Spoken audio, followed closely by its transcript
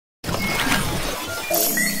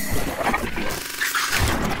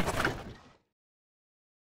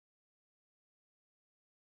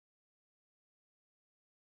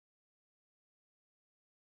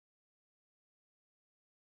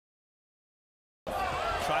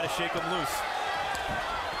try to shake him loose.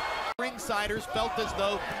 Ringsiders felt as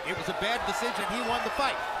though it was a bad decision. He won the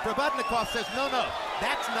fight. Provodnikov says, no,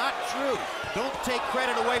 that's not true. Don't take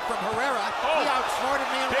credit away from Herrera. He outsmarted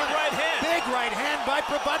me and won it. Right hand. Big right hand by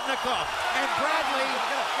Provodnikov. And Bradley.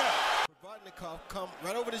 Provodnikov come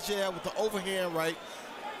right over the jab with the overhand right.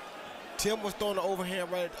 Tim was throwing the overhand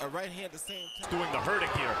right, a right hand at the same time. Doing the hurting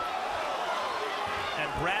here. And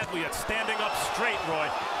Bradley is standing up straight, Roy.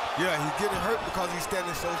 Yeah, he's getting hurt because he's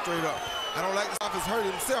standing so straight up. I don't like this stuff. He's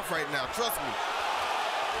hurting himself right now, trust me.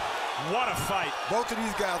 What a fight. Both of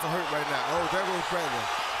these guys are hurt right now. Oh, there goes Bradley.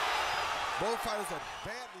 Both fighters are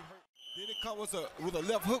badly hurt. Then it comes with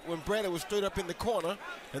a left hook when Bradley was straight up in the corner,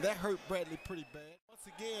 and that hurt Bradley pretty bad. Once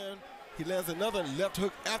again, he lands another left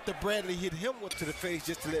hook after Bradley hit him to the face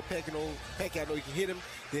just to let Pacquiao know he can hit him.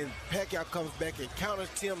 Then Pacquiao comes back and counters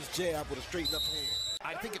Tim's jab with a straight left hand.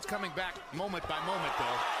 I think it's coming back moment by moment,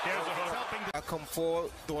 though. Here's a hook. I come forward,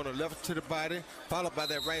 throwing a left to the body, followed by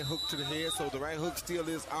that right hook to the head, so the right hook still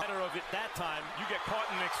is out. Better of it that time. You get caught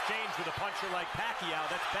in an exchange with a puncher like Pacquiao.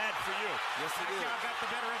 That's bad for you. Yes, it is. Pacquiao got the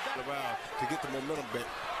better of that. Around to get the momentum back.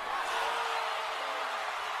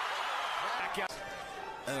 Pacquiao.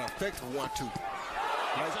 An effective 1-2. Right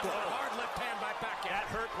there. Hard left hand by Pacquiao. That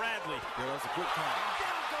hurt Bradley. Yeah, that was a good time.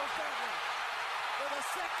 Down goes Bradley. For the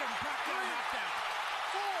second Pacquiao knockdown.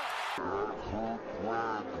 4.